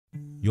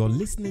You're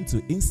listening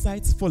to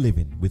Insights for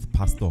Living with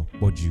Pastor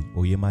Boju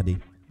Oyemade.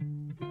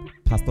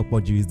 Pastor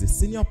Boju is the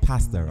senior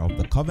pastor of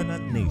the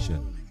Covenant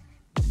Nation.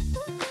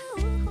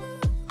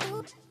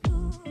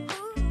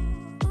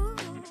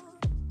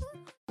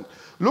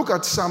 Look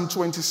at Psalm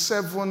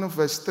 27,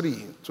 verse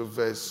 3 to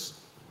verse.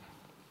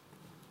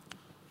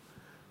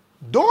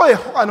 Though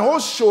an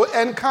host shall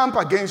encamp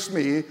against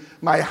me,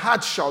 my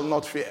heart shall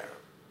not fear.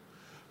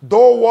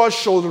 Though war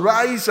shall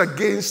rise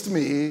against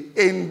me,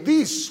 in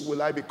this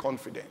will I be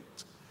confident.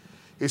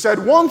 He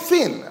said, one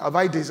thing have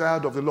I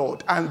desired of the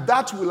Lord, and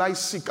that will I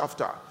seek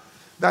after,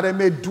 that I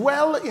may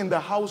dwell in the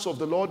house of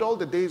the Lord all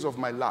the days of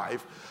my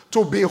life,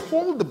 to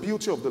behold the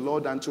beauty of the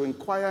Lord and to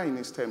inquire in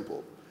his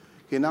temple.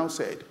 He now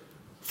said,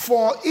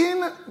 for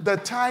in the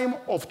time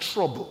of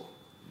trouble,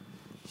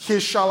 he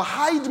shall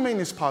hide me in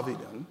his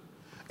pavilion.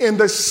 In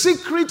the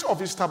secret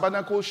of his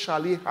tabernacle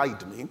shall he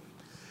hide me.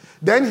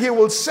 Then he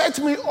will set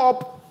me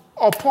up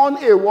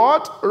upon a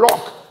what?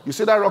 Rock. You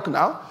see that rock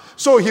now?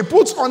 So he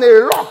puts on a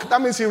rock.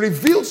 That means he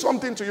reveals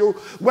something to you.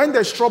 When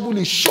there's trouble,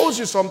 he shows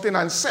you something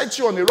and sets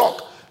you on a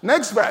rock.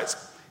 Next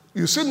verse.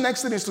 You see,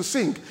 next thing is to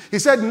sing. He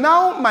said,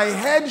 now my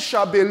head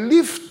shall be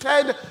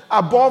lifted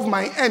above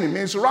my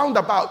enemies round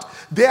about.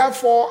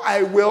 Therefore,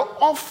 I will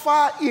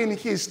offer in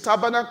his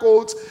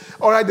tabernacles,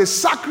 all right, the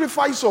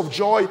sacrifice of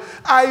joy.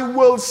 I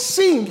will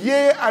sing,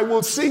 yea, I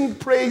will sing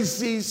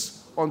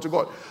praises unto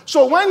God.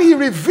 So when he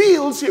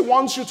reveals, he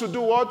wants you to do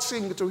what?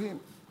 Sing to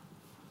him.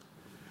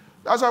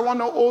 That's why one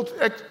old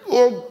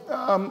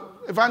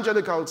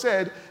evangelical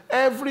said,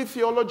 every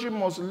theology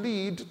must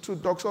lead to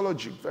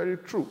doxology. Very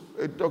true.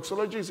 A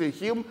doxology is a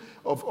hymn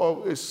of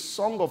a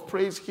song of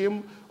praise,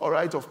 hymn, all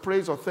right, of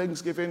praise or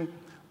thanksgiving,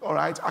 all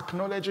right,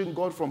 acknowledging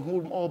God from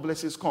whom all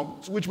blessings come,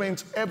 which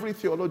means every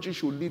theology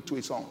should lead to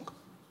a song.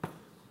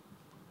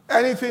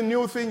 Anything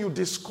new thing you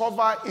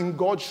discover in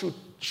God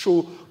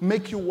should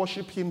make you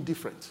worship him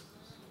different.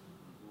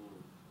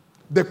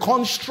 The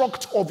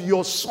construct of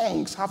your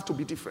songs have to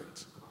be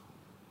different.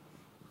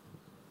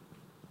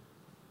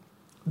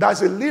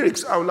 There's a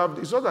lyrics I will have.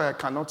 It's not that I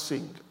cannot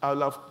sing.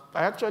 I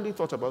actually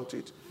thought about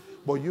it,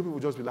 but you people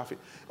just be laughing.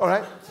 All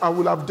right? I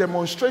will have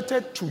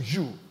demonstrated to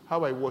you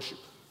how I worship.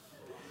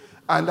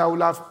 And I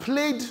will have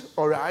played,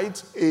 all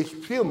right, a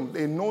hymn,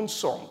 a known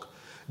song.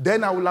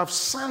 Then I will have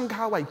sang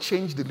how I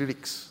changed the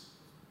lyrics.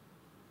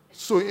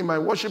 So in my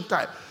worship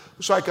time,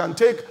 so I can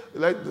take,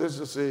 let's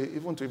just say,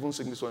 even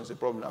sing this one is a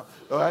problem now.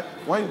 All right?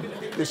 When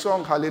the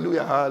song,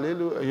 hallelujah,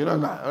 hallelujah, you know,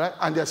 all right?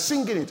 And they're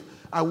singing it.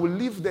 I will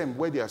leave them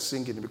where they are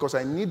singing because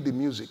I need the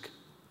music.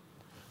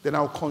 Then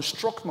I'll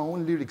construct my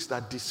own lyrics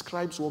that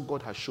describes what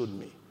God has shown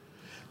me.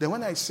 Then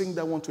when I sing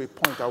that one to a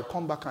point, I'll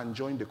come back and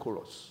join the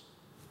chorus.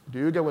 Do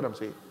you get what I'm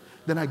saying?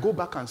 Then I go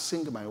back and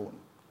sing my own.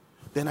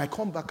 Then I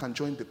come back and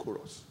join the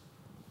chorus.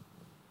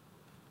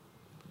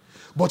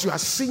 But you are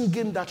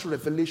singing that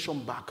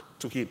revelation back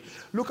to him.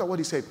 Look at what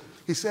he said.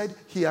 He said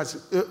he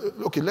has,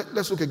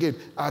 let's look again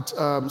at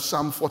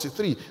Psalm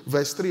 43,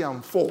 verse 3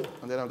 and 4.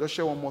 And then I'll just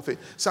share one more thing.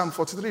 Psalm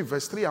 43,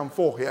 verse 3 and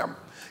 4 here.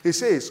 He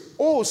says,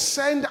 oh,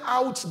 send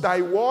out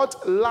thy word,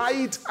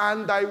 light,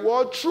 and thy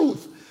word,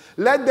 truth.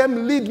 Let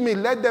them lead me.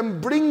 Let them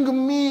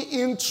bring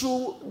me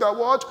into the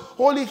what?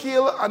 Holy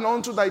hill and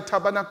unto thy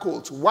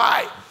tabernacles.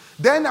 Why?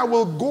 Then I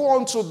will go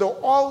unto the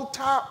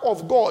altar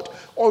of God,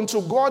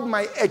 unto God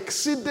my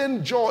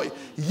exceeding joy.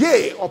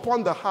 Yea,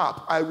 upon the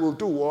harp I will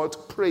do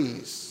what?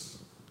 Praise.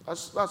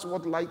 That's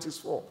what light is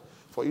for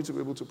you to be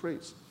able to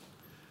praise.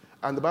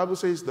 And the Bible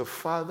says the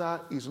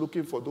Father is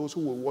looking for those who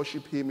will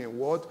worship him in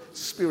what?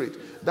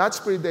 Spirit. That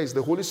spirit there is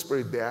the Holy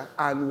Spirit there.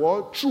 And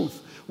what?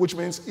 Truth. Which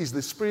means is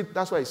the spirit.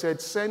 That's why he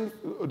said send.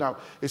 Now,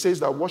 it says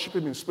that worship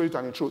him in spirit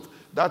and in truth.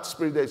 That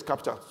spirit there is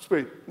capital.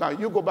 Spirit. Now,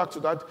 you go back to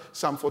that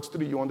Psalm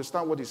 43. You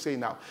understand what he's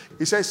saying now.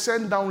 He says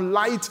send down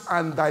light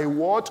and thy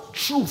word,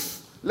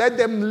 truth. Let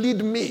them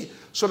lead me.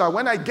 So that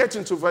when I get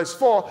into verse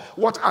 4,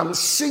 what I'm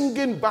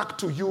singing back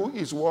to you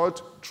is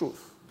what?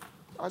 Truth.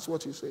 That's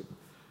what he said.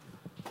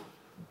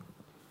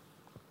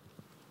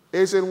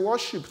 It's in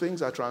worship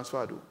things are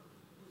transferred,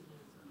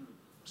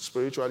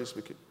 spiritually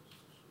speaking.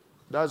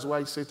 That's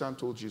why Satan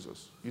told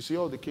Jesus, you see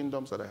all the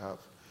kingdoms that I have,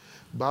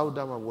 bow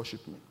down and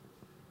worship me,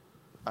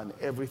 and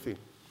everything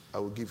I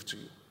will give to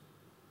you.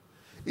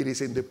 It is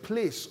in the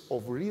place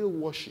of real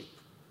worship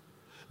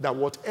that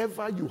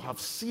whatever you have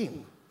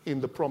seen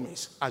in the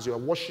promise as you are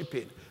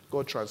worshiping,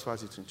 God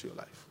transfers it into your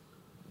life.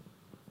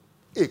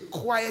 A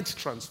quiet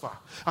transfer.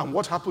 And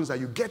what happens is that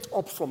you get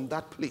up from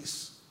that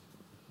place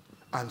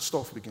and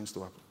stuff begins to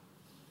happen.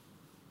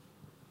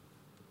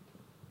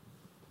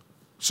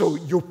 So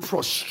you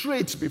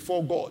prostrate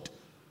before God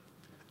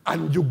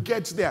and you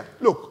get there.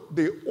 Look,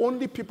 the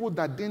only people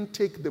that didn't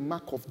take the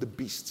mark of the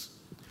beast,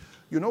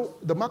 you know,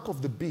 the mark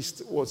of the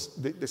beast was,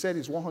 they said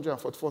it's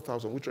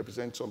 144,000, which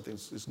represents something.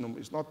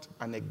 It's not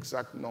an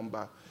exact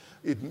number.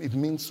 It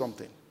means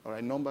something. All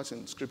right, numbers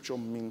in scripture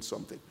mean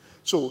something.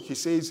 So he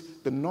says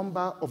the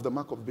number of the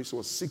mark of the beast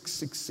was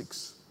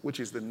 666, which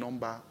is the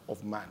number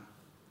of man.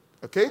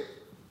 Okay?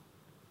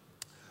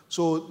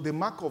 So the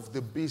mark of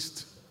the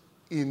beast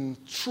in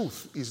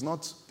truth is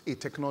not a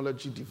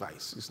technology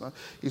device.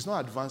 It's not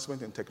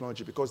advancement in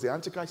technology because the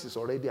Antichrist is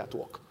already at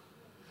work.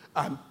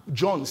 And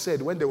John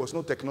said when there was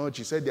no technology,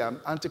 he said the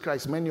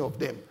Antichrist, many of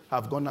them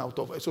have gone out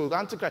of it. So the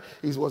Antichrist,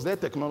 it was their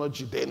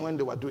technology then when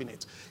they were doing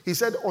it. He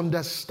said,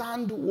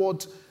 understand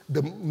what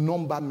the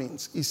number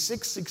means. It's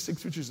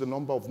 666, which is the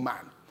number of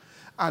man.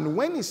 And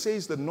when he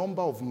says the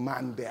number of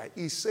man there,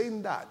 he's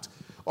saying that,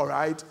 all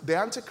right, the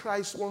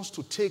Antichrist wants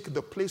to take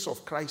the place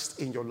of Christ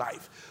in your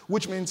life,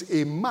 which means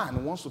a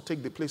man wants to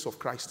take the place of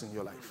Christ in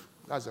your life.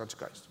 That's the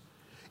Antichrist.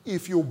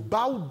 If you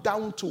bow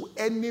down to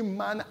any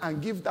man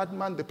and give that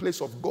man the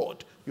place of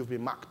God, you've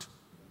been marked.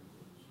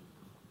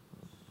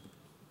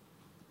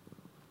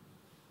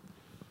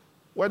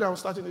 When I was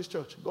starting this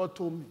church, God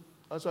told me,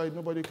 that's why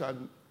nobody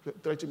can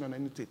threaten me on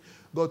anything.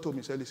 God told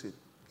me, he said, listen,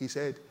 he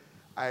said,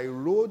 I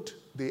rode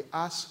the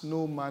ass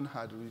no man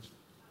had ridden.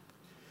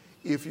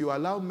 If you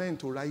allow men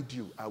to ride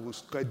you, I will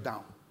straight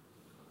down.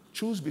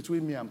 Choose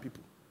between me and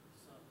people.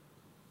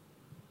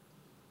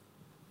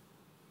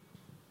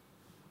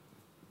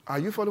 Are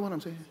you following what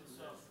I'm saying?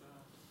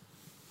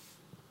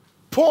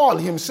 Paul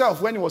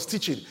himself, when he was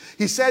teaching,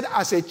 he said,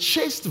 as a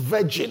chaste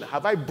virgin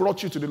have I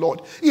brought you to the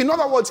Lord. In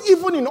other words,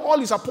 even in all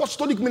his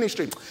apostolic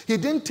ministry, he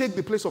didn't take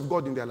the place of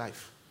God in their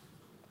life.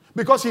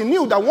 Because he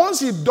knew that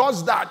once he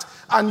does that,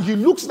 and he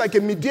looks like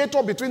a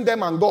mediator between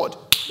them and God,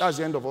 that's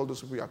the end of all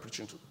those people we are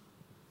preaching to.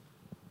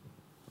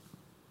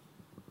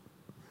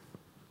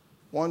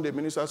 One day,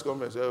 ministers'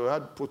 conference, we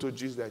had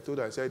proto-G's that I told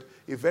her, I said,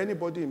 if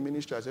anybody in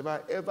ministry has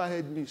ever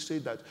heard me say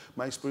that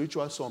my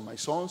spiritual son, my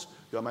sons,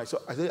 you are my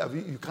son, I said,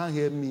 you can't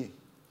hear me.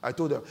 I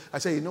told them, I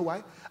said, you know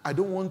why? I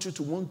don't want you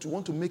to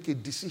want to make a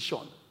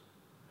decision.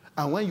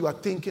 And when you are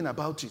thinking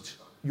about it,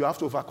 you have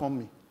to overcome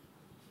me.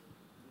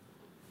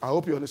 I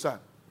hope you understand.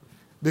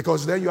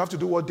 Because then you have to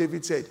do what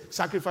David said,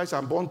 sacrifice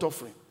and burnt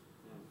offering.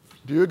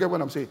 Do you get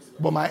what I'm saying?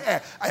 But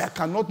I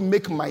cannot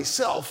make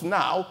myself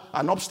now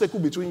an obstacle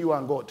between you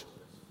and God.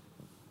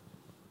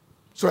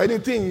 So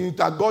anything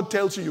that God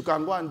tells you, you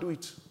can go and do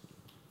it.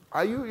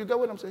 You get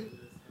what I'm saying?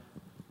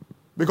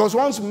 Because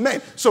once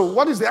men, so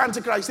what is the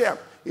Antichrist here?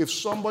 If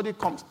somebody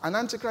comes, an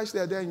Antichrist, they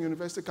are there in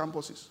university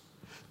campuses,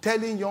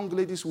 telling young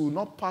ladies, we will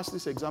not pass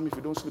this exam if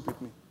you don't sleep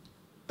with me.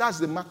 That's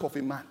the mark of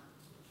a man.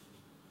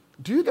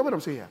 Do you get what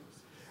I'm saying here?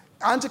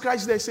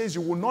 Antichrist there says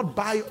you will not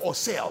buy or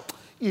sell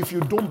if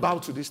you don't bow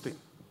to this thing.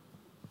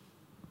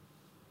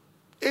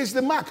 It's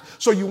the mark.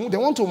 So they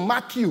want to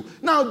mark you.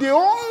 Now, the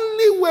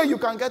only way you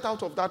can get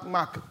out of that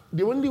mark,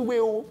 the only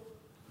way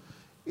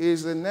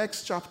is the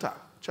next chapter,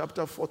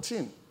 chapter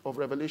 14 of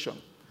Revelation.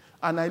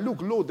 And I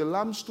look, lo, the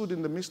Lamb stood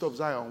in the midst of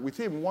Zion, with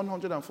him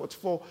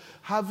 144,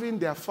 having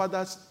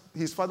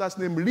his father's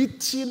name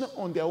written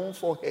on their own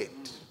forehead,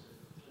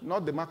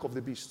 not the mark of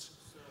the beast.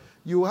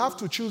 You have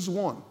to choose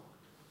one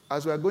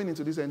as we are going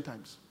into these end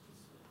times.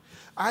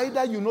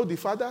 Either you know the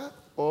Father,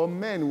 or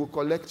men will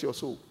collect your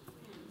soul.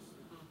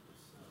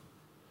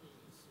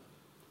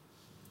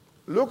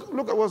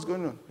 Look at what's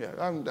going on here.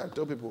 I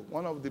tell people,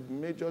 one of the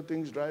major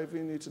things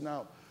driving it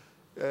now,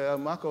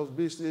 mark of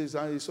beast is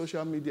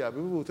social media.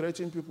 People will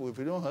threaten people if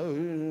you don't have.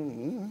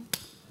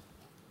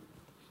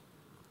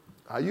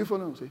 Are you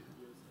following me?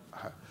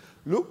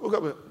 Look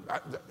at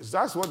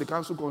that's what the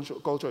cancel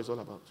culture is all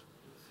about.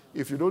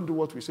 If you don't do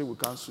what we say, we'll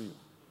cancel you.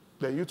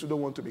 Then you too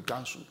don't want to be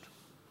cancelled.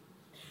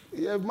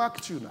 He have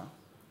marked you now.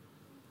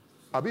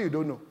 I mean, you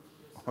don't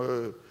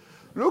know.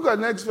 Look at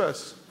next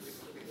verse.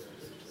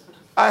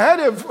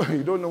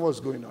 You don't know what's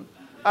going on.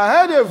 I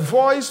heard a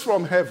voice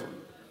from heaven.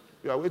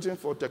 You are waiting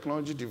for a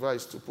technology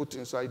device to put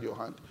inside your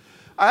hand.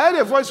 I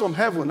heard a voice from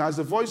heaven as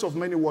the voice of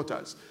many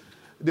waters.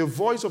 The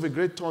voice of a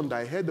great thunder.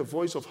 I heard the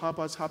voice of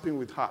harpers harping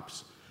with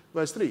harps.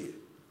 Verse 3.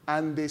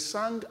 And they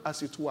sang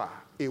as it were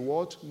a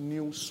what?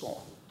 New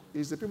song.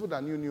 It's the people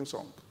that knew new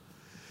song.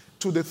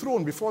 To the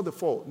throne before the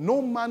fall.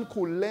 No man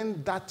could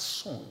learn that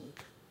song.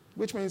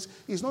 Which means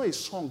it's not a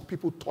song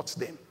people taught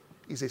them.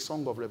 It's a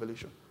song of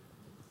revelation.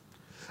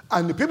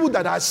 And the people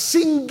that are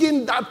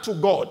singing that to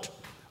God,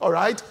 all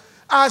right,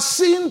 are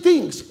seeing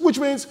things, which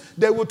means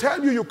they will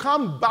tell you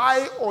can't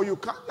buy or you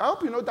can't. I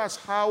hope you know that's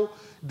how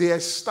they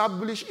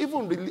establish,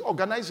 even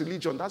organized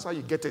religion, that's how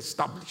you get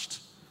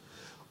established.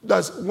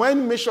 That's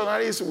when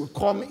missionaries will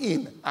come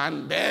in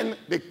and then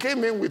they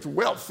came in with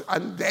wealth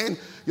and then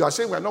you are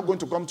saying we're not going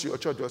to come to your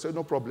church. You say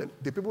no problem.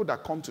 The people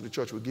that come to the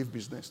church will give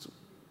business to.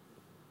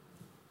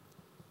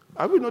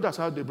 I will know that's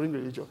how they bring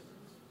religion.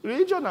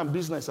 Religion and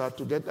business are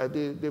together.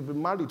 They've been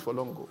married for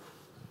long ago.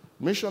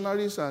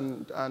 Missionaries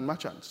and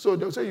merchants. So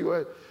they'll say you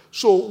were.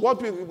 So what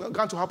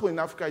going to happen in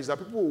Africa is that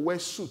people will wear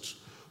suits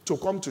to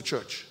come to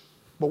church.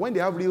 But when they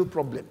have real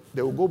problem,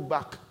 they will go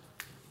back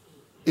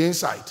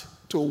inside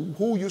to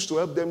who used to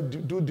help them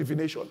do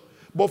divination.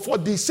 But for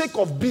the sake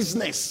of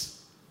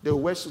business, they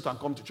will wear suit and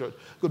come to church.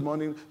 Good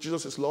morning,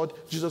 Jesus is Lord,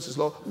 Jesus is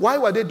Lord. Why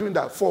were they doing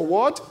that? For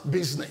what?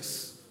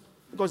 Business.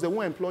 Because they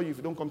won't employ you if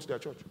you don't come to their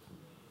church.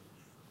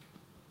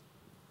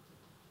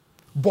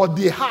 But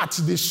the heart,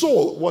 the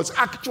soul was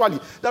actually,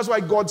 that's why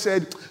God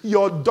said,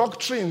 your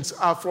doctrines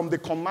are from the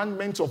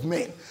commandments of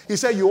men. He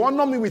said, you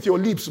honor me with your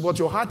lips, but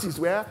your heart is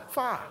where?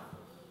 Far.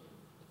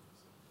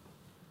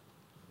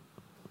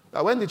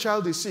 Now when the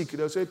child is sick,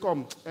 they'll say,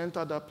 come,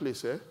 enter that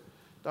place.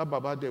 That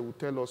Baba there will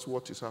tell us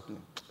what is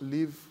happening.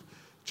 Leave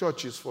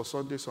churches for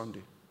Sunday.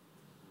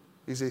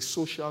 It's a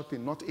social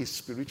thing, not a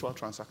spiritual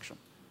transaction.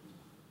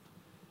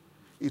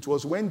 It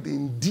was when the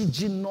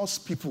indigenous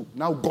people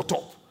now got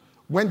up,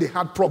 when they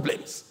had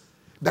problems,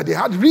 that they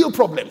had real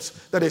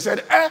problems, that they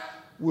said,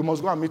 we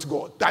must go and meet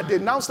God. That they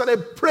now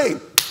started praying.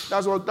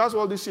 That's what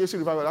this CAC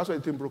revival, that's why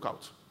the thing broke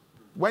out.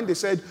 When they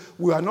said,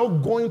 we are not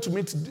going to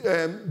meet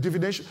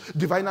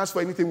diviners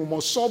for anything, we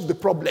must solve the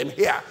problem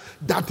here.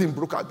 That thing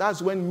broke out.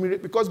 That's when,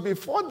 because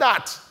before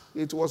that,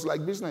 it was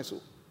like business.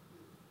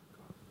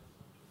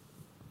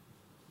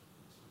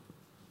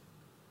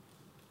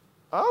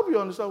 I hope you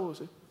understand what I'm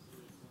saying.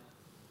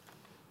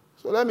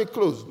 So let me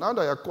close. Now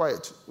that you're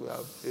quiet, we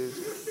have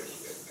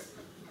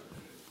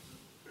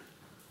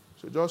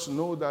so just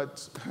know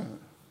that,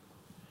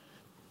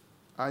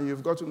 and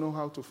you've got to know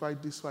how to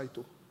fight this fight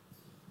too.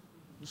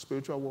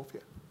 Spiritual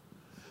warfare.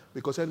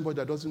 Because anybody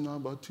that doesn't know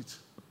about it,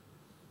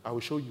 I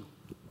will show you.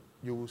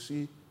 You will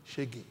see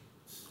Shege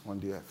on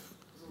the earth.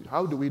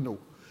 How do we know?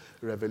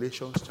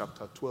 Revelation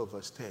chapter 12,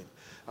 verse 10.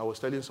 I was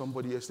telling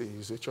somebody yesterday,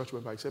 he's a church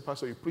member. I said,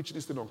 Pastor, you preached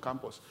this thing on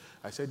campus.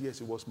 I said,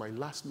 yes, it was my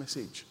last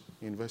message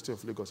in University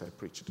of Lagos I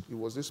preached. It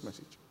was this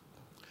message.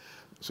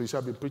 So he said,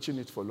 I've been preaching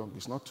it for long.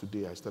 It's not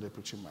today I started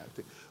preaching my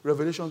thing.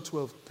 Revelation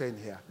 12, 10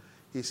 here.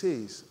 He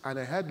says, and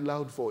I heard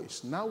loud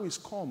voice, now is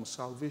come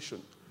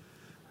salvation.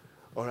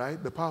 All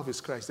right, the power of his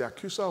Christ. The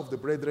accuser of the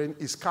brethren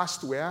is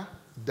cast where?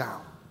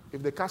 Down.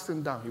 If they cast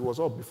him down, he was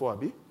up before,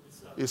 Abi.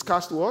 He's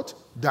cast what?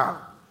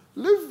 Down.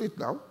 Leave it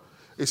now.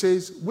 It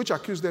says, which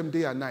accused them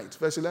day and night.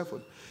 Verse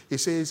 11. It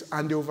says,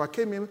 and they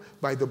overcame him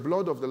by the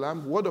blood of the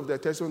Lamb, word of their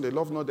testimony, they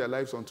loved not their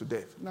lives unto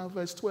death. Now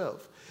verse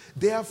 12.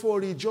 Therefore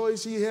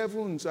rejoice ye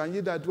heavens, and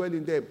ye that dwell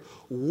in them.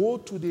 Woe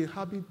to the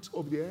inhabitants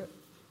of the air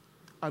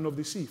and of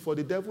the sea, for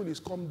the devil is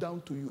come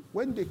down to you.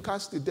 When they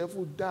cast the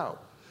devil down,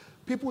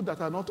 people that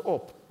are not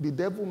up, the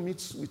devil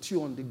meets with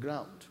you on the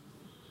ground.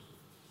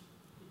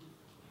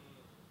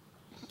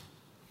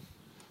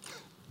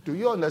 Do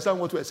you understand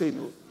what we're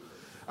saying?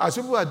 As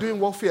people are doing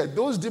warfare,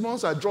 those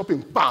demons are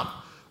dropping, bam.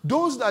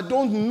 Those that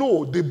don't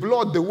know the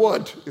blood, the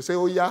word, they say,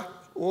 oh yeah,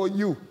 oh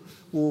you,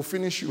 we will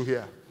finish you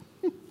here.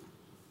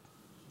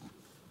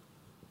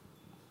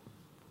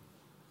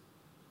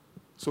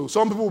 So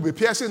some people will be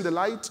piercing the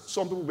light,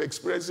 some people will be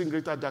experiencing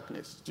greater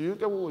darkness. Do you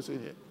get what we're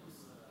saying here?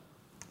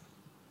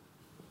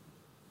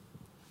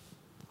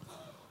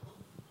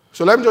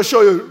 So let me just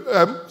show you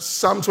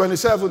Psalm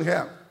 27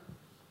 here.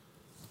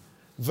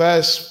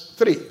 Verse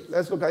 3.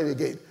 Let's look at it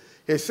again.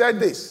 He said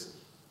this.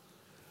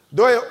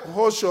 Though a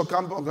host shall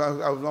come,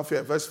 I will not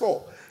fear. Verse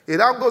 4. He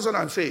now goes on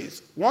and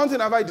says, one thing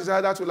have I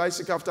desired, that will I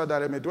seek after,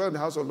 that I may dwell in the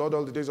house of the Lord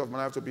all the days of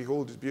my life, to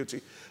behold his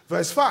beauty.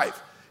 Verse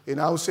 5. He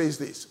now says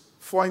this.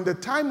 For in the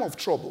time of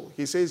trouble,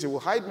 he says, he will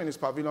hide me in his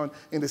pavilion.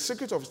 In the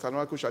secret of his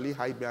tabernacle shall he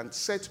hide me, and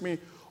set me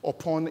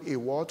upon a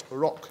what?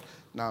 Rock.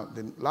 Now,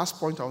 the last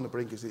point I want to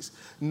bring is this.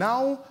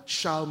 Now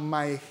shall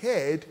my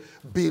head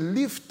be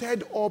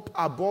lifted up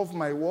above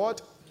my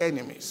what?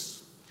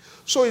 Enemies.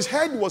 So his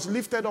head was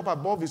lifted up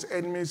above his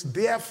enemies.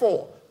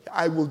 Therefore,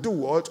 I will do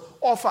what?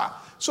 Offer.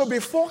 So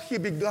before he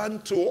began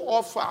to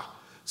offer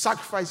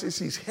sacrifices,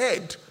 his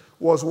head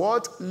was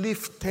what?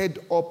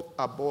 Lifted up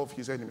above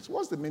his enemies.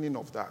 What's the meaning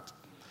of that?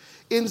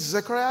 In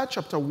Zechariah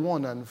chapter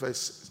 1 and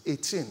verse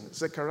 18,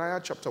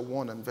 Zechariah chapter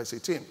 1 and verse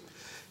 18,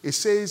 it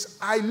says,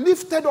 I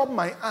lifted up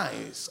my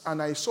eyes,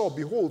 and I saw,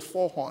 behold,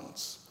 4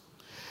 horns.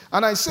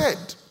 And I said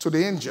to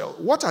the angel,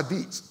 what are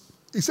these?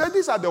 He said,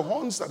 these are the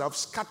horns that have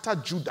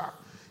scattered Judah,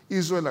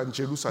 Israel, and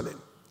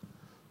Jerusalem.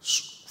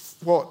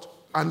 What?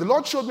 And the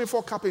Lord showed me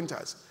 4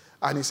 carpenters.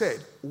 And he said,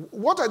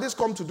 what are these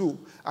come to do?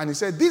 And he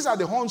said, these are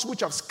the horns which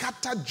have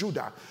scattered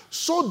Judah,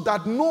 so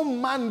that no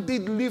man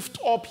did lift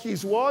up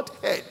his what?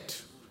 Head.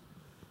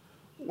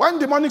 When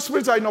demonic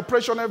spirits are in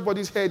operation,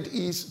 everybody's head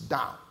is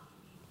down.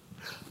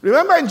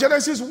 Remember in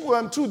Genesis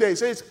 2, there it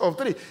says, of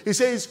 3, it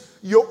says,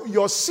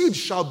 your seed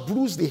shall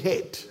bruise the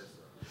head,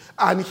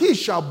 and he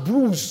shall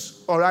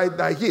bruise, all right,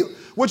 thy heel.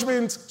 Which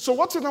means, so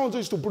what Satan wants to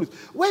do is to bruise.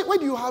 Where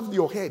do you have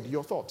your head,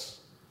 your thoughts?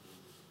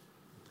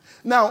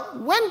 Now,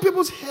 when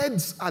people's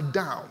heads are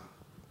down,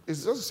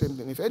 it's just the same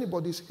thing. If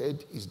anybody's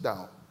head is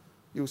down,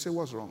 you will say,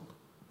 what's wrong?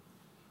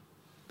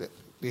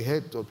 The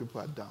heads of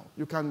people are down.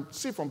 You can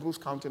see from people's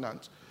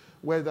countenance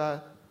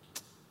whether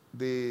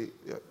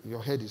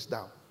your head is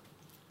down.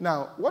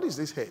 Now, what is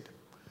this head?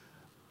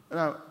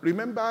 Now,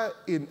 remember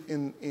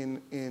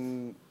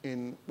in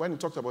when he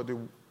talked about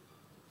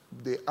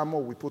the armor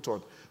we put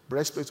on,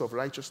 breastplate of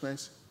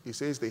righteousness, he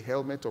says the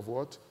helmet of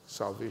what?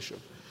 Salvation.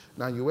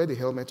 Now, you wear the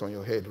helmet on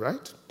your head,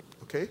 right?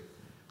 Okay?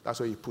 That's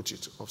where you put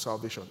it, of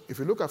salvation. If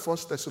you look at 1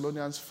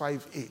 Thessalonians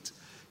 5:8,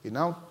 He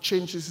now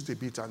changes it a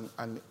bit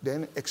and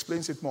then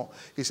explains it more.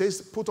 He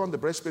says, put on the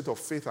breastplate of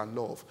faith and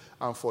love,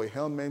 and for a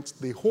helmet,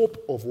 the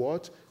hope of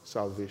what?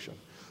 Salvation.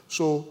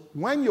 So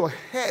when your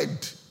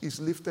head is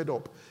lifted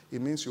up, it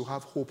means you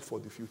have hope for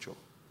the future.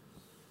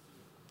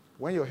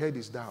 When your head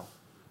is down,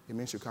 it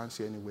means you can't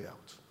see any way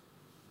out.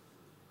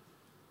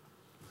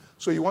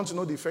 So you want to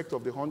know the effect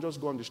of the horn? Just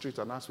go on the street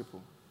and ask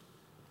people,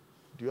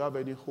 do you have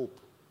any hope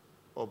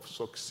of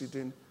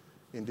succeeding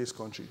in this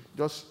country?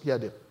 Just hear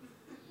them.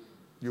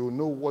 You will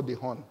know what the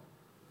horn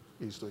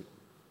is doing.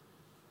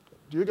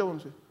 Do you get what I'm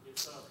saying?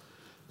 Yes, sir.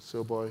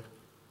 So, boy,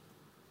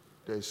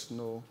 there's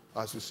no,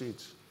 as you see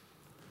it.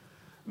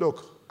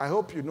 Look, I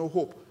hope you know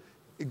hope.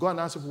 You go and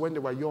ask people when they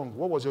were young,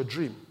 what was your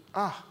dream?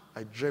 I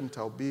dreamt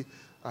I'll be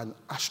an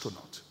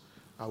astronaut.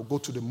 I'll go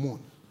to the moon.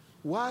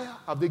 Why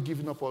have they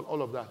given up on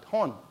all of that?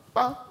 Horn,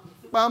 bam,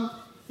 bam,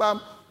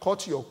 bam.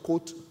 Cut your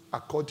coat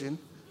according,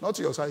 not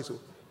to your size, so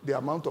the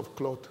amount of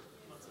cloth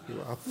you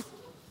have.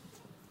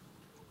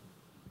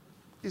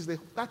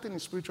 That thing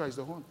is spiritual, is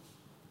the horn.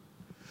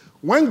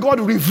 When God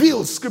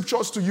reveals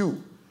scriptures to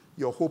you,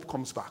 your hope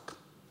comes back.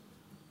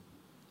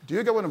 Do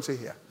you get what I'm saying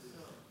here?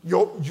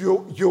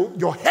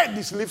 Your head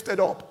is lifted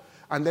up.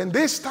 And then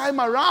this time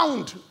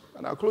around,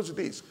 and I'll close with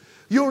this,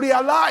 you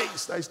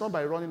realize that it's not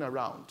by running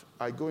around.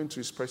 I go into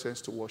his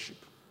presence to worship.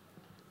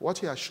 What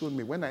he has shown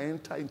me, when I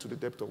enter into the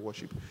depth of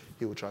worship,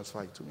 he will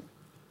transfer it to me.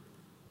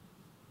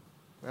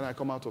 When I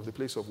come out of the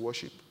place of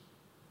worship,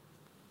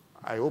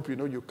 I hope you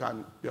know you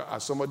can,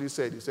 as somebody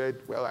said, he said,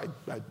 well,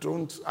 I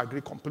don't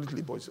agree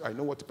completely, but I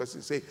know what the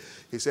person said.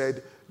 He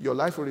said, your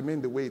life will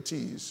remain the way it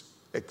is,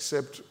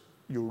 except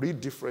you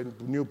read different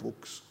new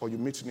books or you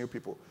meet new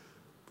people.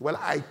 Well,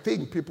 I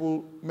think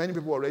many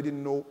people already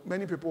know,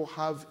 many people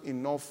have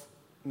enough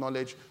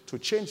knowledge to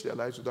change their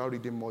lives without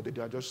reading more.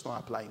 They are just not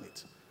applying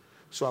it.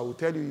 So I will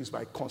tell you is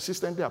by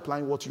consistently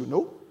applying what you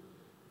know,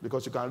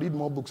 because you can read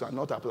more books and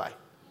not apply.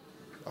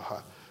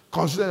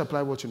 Consistently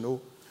apply what you know.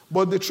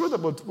 But the truth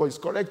about what is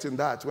correct in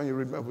that, when you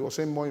remember, we were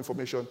saying more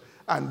information,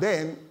 and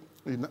then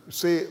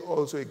say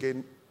also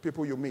again,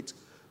 people you meet.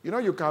 You know,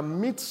 you can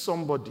meet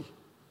somebody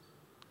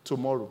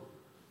tomorrow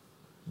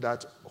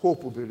that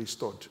hope will be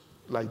restored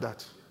like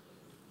that.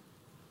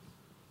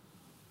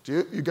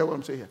 Do you get what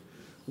I'm saying here?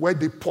 Where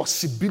the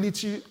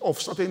possibility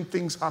of certain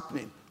things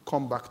happening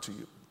come back to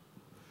you.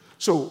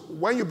 So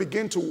when you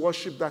begin to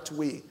worship that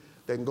way,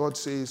 then God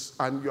says,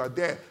 and you are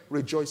there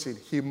rejoicing,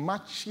 he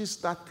matches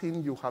that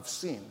thing you have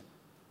seen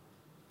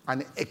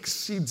and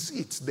exceeds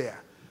it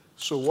there.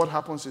 So what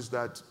happens is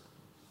that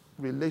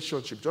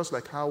relationship, just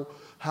like how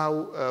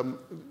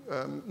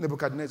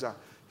Nebuchadnezzar,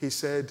 he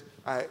said,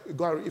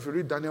 if you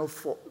read Daniel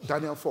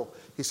 4,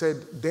 he said,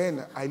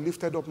 then I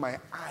lifted up my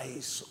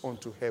eyes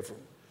unto heaven.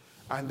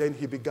 And then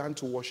he began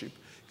to worship.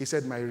 He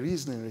said, my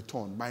reasoning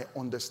returned, my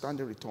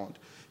understanding returned.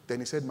 Then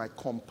he said, my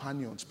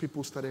companions,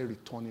 people started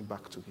returning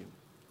back to him.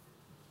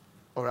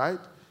 All right?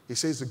 He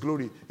says the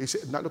glory. He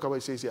said, now look at what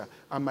he says here.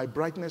 And my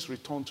brightness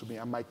returned to me,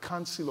 and my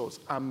counselors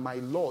and my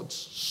lords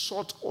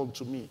sought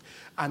unto me,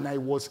 and I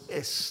was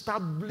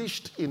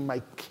established in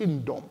my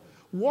kingdom.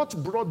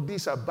 What brought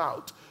this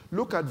about?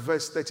 Look at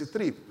verse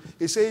 33.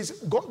 It says,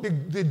 God,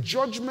 the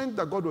judgment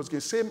that God was giving,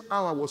 same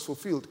hour was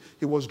fulfilled.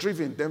 He was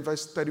driven. Then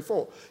verse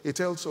 34, it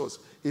tells us,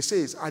 it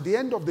says, at the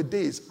end of the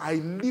days, I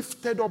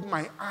lifted up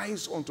my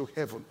eyes unto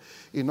heaven.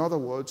 In other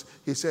words,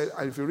 he said,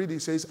 and if you read it,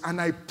 it says,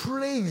 and I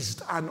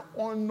praised and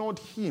honored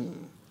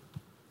him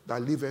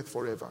that liveth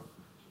forever.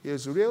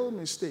 His real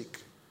mistake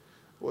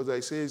was that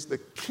he says, the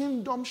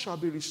kingdom shall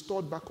be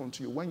restored back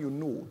unto you when you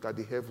know that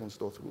the heavens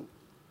doth rule.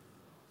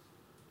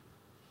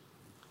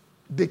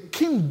 The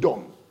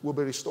kingdom will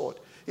be restored.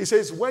 He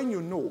says, when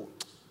you know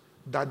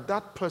that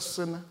that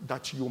person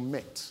that you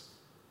met,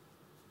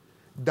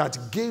 that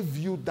gave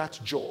you that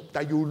job,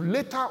 that you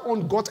later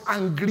on got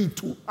angry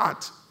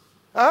at,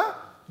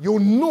 you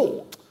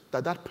know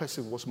that that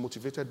person was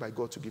motivated by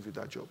God to give you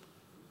that job.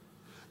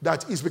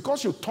 That is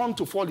because you turned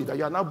to folly, that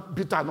you are now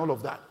bitter and all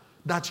of that,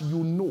 that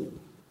you know.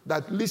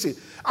 That listen,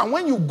 and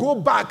when you go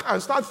back and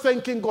start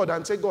thanking God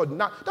and say, God,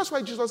 now that's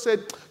why Jesus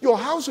said, your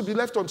house will be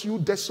left unto you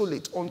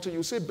desolate until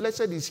you say, blessed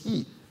is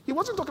he. He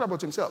wasn't talking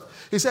about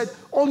himself. He said,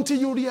 until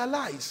you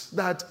realize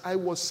that I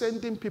was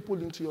sending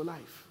people into your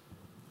life.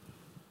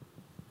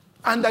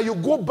 And that you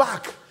go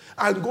back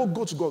and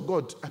go to God.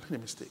 God, I made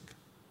a mistake.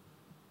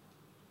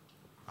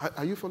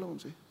 Are you following what I'm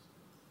saying?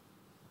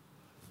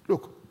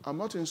 Look, I'm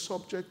not in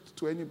subject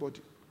to anybody.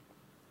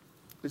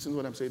 Listen to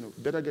what I'm saying. You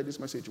better get this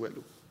message well.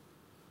 Look.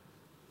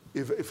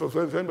 If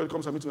anybody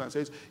comes to me and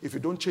says, if you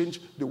don't change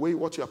the way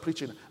what you are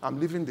preaching, I'm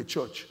leaving the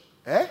church.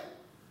 I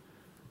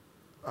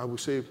will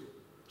say,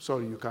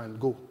 sorry, you can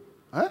go.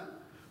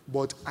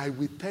 But I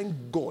will thank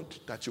God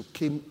that you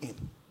came in.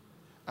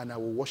 And I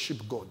will worship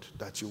God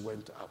that you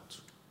went out.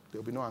 There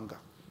will be no anger.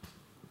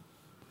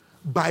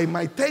 By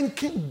my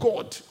thanking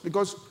God,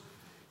 because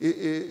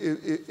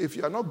if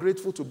you are not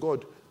grateful to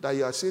God that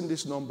you are seeing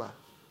this number,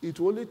 it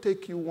will only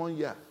take you 1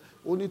 year.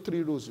 Only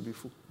 3 rows will be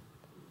full.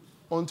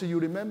 until you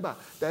remember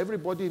that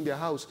everybody in their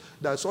house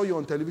that saw you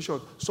on television,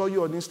 saw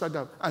you on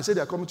Instagram, and said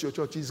they're coming to your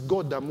church, it's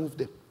God that moved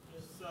them.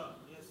 Yes, sir.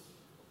 Yes.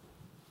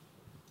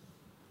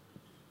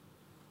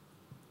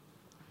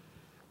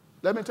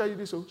 Let me tell you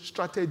this,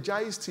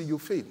 strategize till you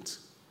faint.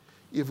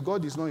 If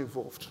God is not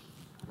involved,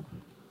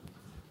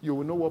 you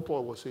will know what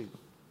Paul was saying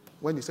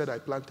when he said, I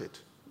planted,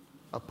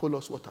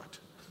 Apollos watered.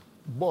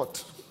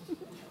 But,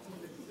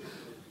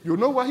 you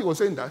know why he was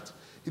saying that?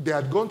 They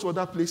had gone to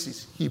other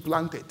places. He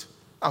planted.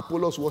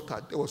 Apollos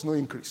watered. There was no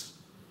increase.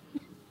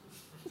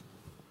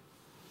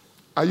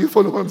 Are you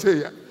following what I'm saying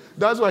here?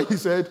 That's why he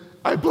said,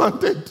 I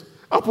planted.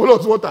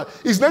 Apollos watered.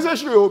 It's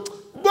necessary,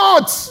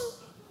 but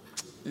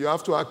you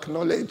have to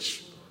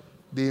acknowledge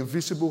the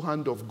invisible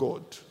hand of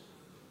God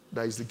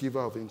that is the giver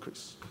of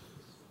increase.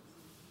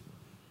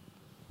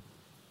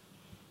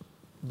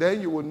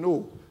 Then you will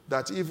know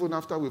that even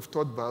after we've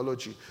taught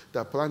biology,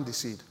 that plant the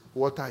seed,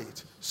 water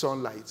it,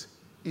 sunlight.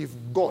 If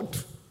God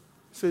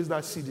says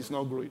that seed is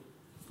not growing,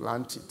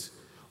 plant it,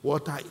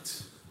 water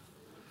it.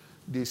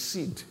 The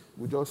seed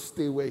will just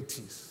stay where it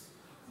is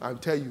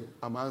and tell you,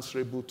 I'm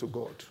answerable to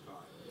God.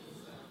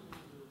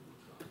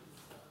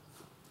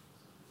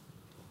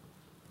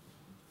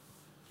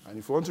 And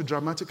if you want to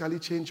dramatically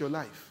change your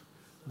life,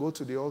 go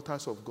to the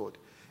altars of God.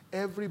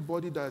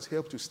 Everybody that has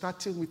helped you,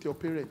 starting with your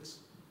parents.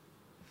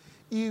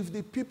 If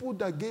the people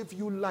that gave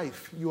you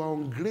life, you are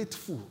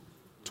ungrateful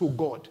to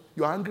God,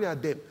 you are angry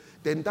at them,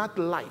 then that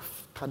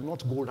life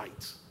cannot go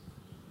right.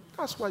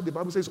 That's why the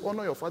Bible says,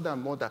 honor your father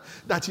and mother,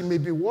 that it may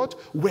be what?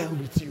 Well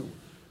with you.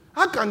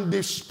 How can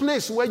this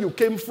place where you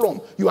came from,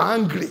 you are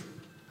angry?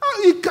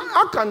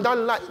 How can that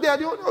lie?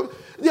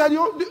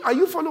 Are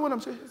you following what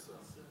I'm saying?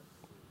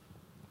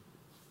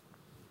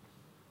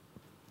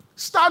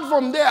 Start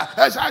from there.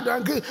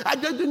 I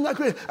didn't like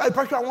it. I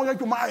wanted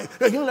to marry.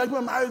 I didn't like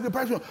to marry the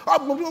person.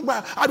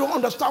 I don't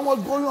understand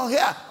what's going on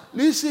here.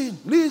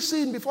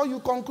 Listen before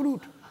you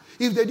conclude.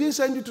 If they didn't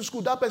send you to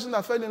school, that person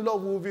that fell in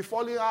love will be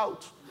falling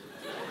out.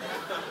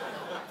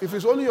 If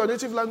it's only your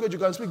native language you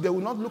can speak, they will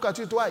not look at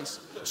you twice.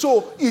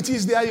 So it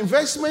is their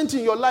investment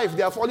in your life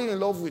they are falling in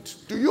love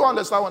with. Do you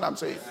understand what I'm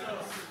saying?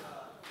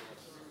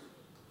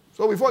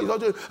 So before you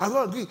start saying, I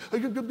don't agree.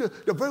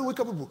 They're very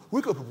wicked people.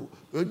 Wicked people.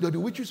 They're the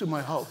witches in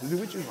my house. The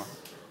witches in my house.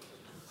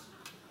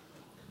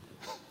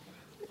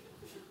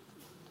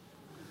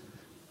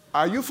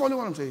 Are you following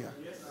what I'm saying here?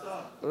 Yes,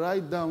 sir.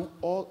 Write down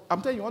all.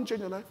 I'm telling you, you want to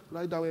change your life?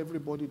 Write down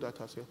everybody that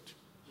has helped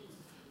you.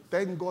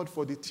 Thank God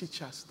for the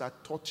teachers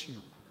that taught you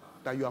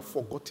that you have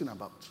forgotten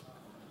about.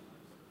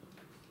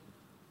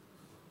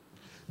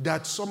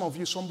 That some of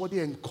you, somebody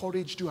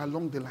encouraged you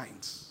along the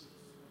lines.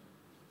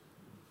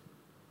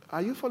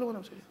 Are you following what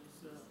I'm saying?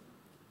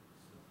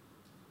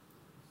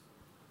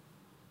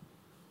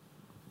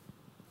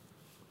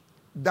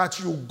 That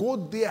you go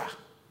there.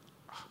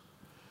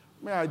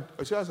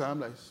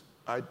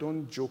 I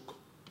don't joke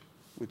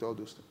with all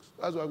those things.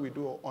 That's why we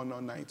do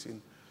honor night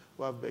in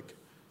Wavbeck.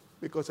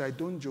 Because I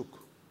don't joke.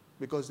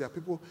 Because there are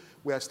people,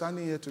 we are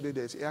standing here today,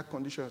 there's air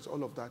conditioners,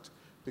 all of that.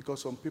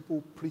 Because some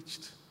people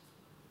preached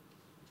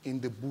in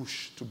the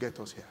bush to get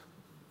us here.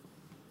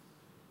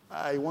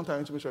 I want to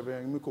mention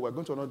Reverend Miko. We're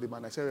going to honor the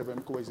man. I said,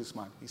 Reverend Miko, where is this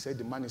man? He said,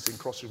 the man is in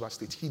Cross River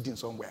State, hidden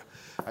somewhere.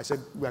 I said,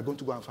 we are going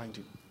to go and find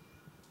him.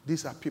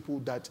 These are people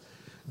that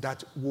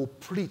will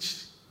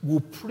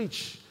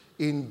preach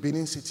in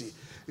Benin City,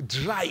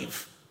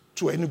 drive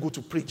to Enugu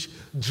to preach,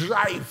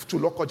 drive to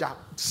Lokoja,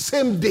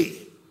 same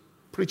day,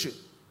 preaching.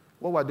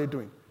 What were they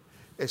doing?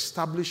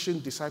 Establishing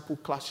disciple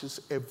classes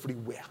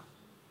everywhere.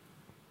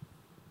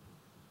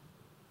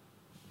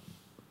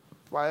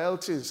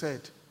 Elton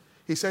said,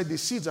 he said, the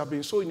seeds have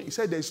been sown. He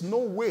said, there's no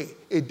way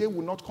a day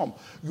will not come.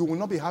 You will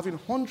not be having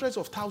hundreds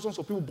of thousands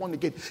of people born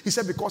again. He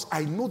said, because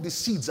I know the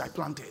seeds I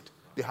planted,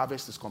 the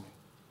harvest is coming.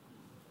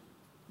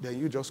 Then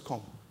you just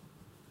come.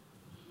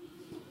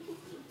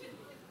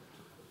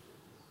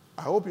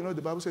 I hope you know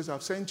the Bible says,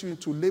 I've sent you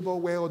into labor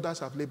where others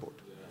have labored.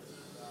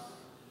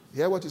 You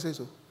hear what he says?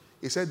 So?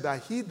 He said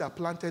that he that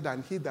planted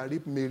and he that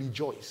reaped may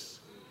rejoice.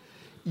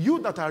 You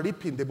that are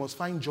reaping, they must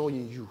find joy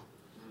in you,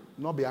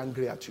 not be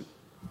angry at you.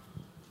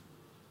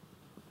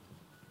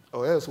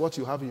 Or else what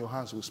you have in your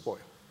hands will spoil.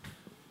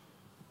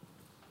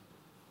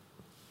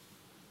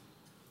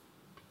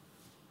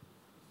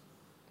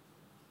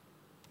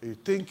 You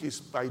think it's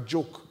by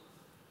joke.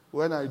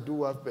 When I do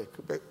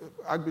Wavbeck,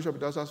 Archbishop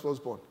Idahosa's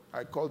firstborn,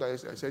 I called her,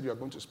 I said, you are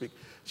going to speak.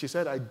 She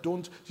said,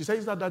 she said,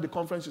 is that the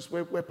conference is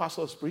where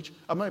pastors preach?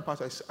 I'm not a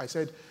pastor. I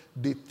said,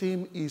 the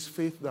theme is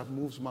faith that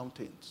moves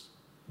mountains.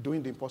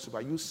 Doing the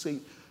impossible. You say,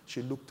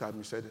 she looked at me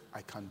and said,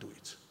 I can't do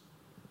it.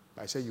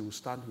 I said, you will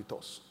stand with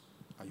us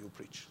and you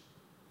preach.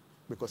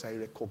 Because I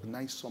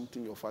recognize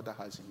something your father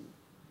has in you.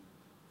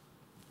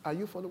 Are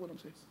you following what I'm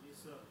saying? Yes,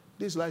 sir.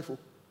 This life,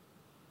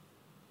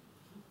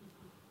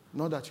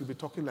 not that you'll be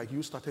talking like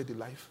you started the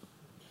life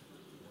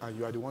and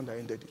you are the one that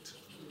ended it.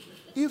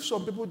 If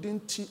some people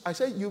didn't teach, I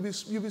said you'll be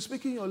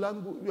speaking your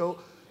language,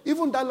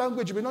 even that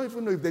language, you may not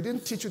even know if they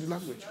didn't teach you the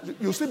language.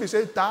 You'll still be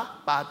saying ta,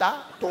 pa,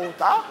 ta, to,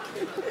 ta.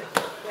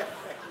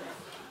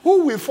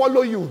 Who will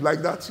follow you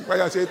like that? When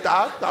I say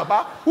ta,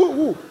 taba,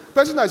 who?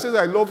 Person that says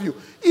I love you.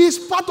 It's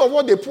part of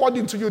what they poured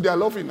into you, they are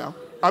loving now.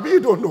 I mean, you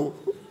don't know.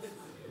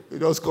 You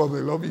just call me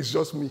love, it's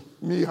just me.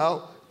 Me,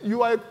 how?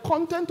 You are a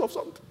content of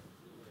something.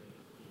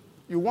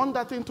 You want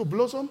that thing to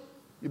blossom?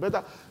 You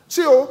better.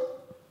 See,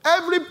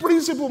 every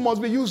principle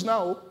must be used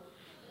now.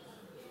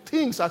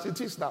 Things as it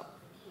is now.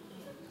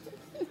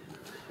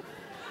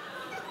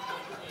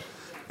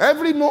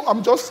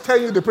 I'm just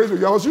telling you the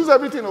principle. You must use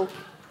everything.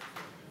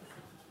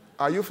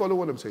 Are you following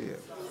what I'm saying here?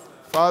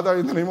 Father,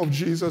 in the name of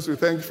Jesus, we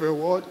thank you for your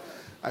word.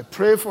 I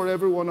pray for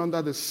everyone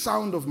under the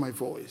sound of my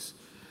voice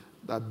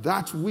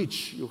that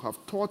which you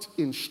have taught,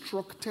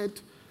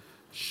 instructed,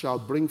 shall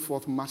bring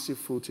forth massive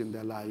fruit in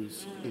their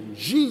lives. In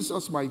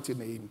Jesus' mighty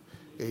name,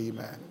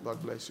 amen.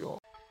 God bless you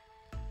all.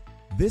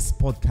 This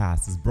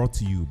podcast is brought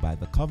to you by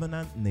the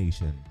Covenant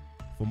Nation.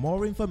 For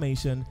more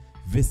information,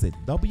 visit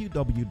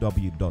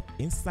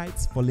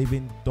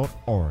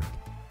www.insightsforliving.org.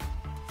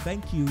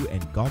 Thank you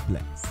and God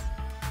bless.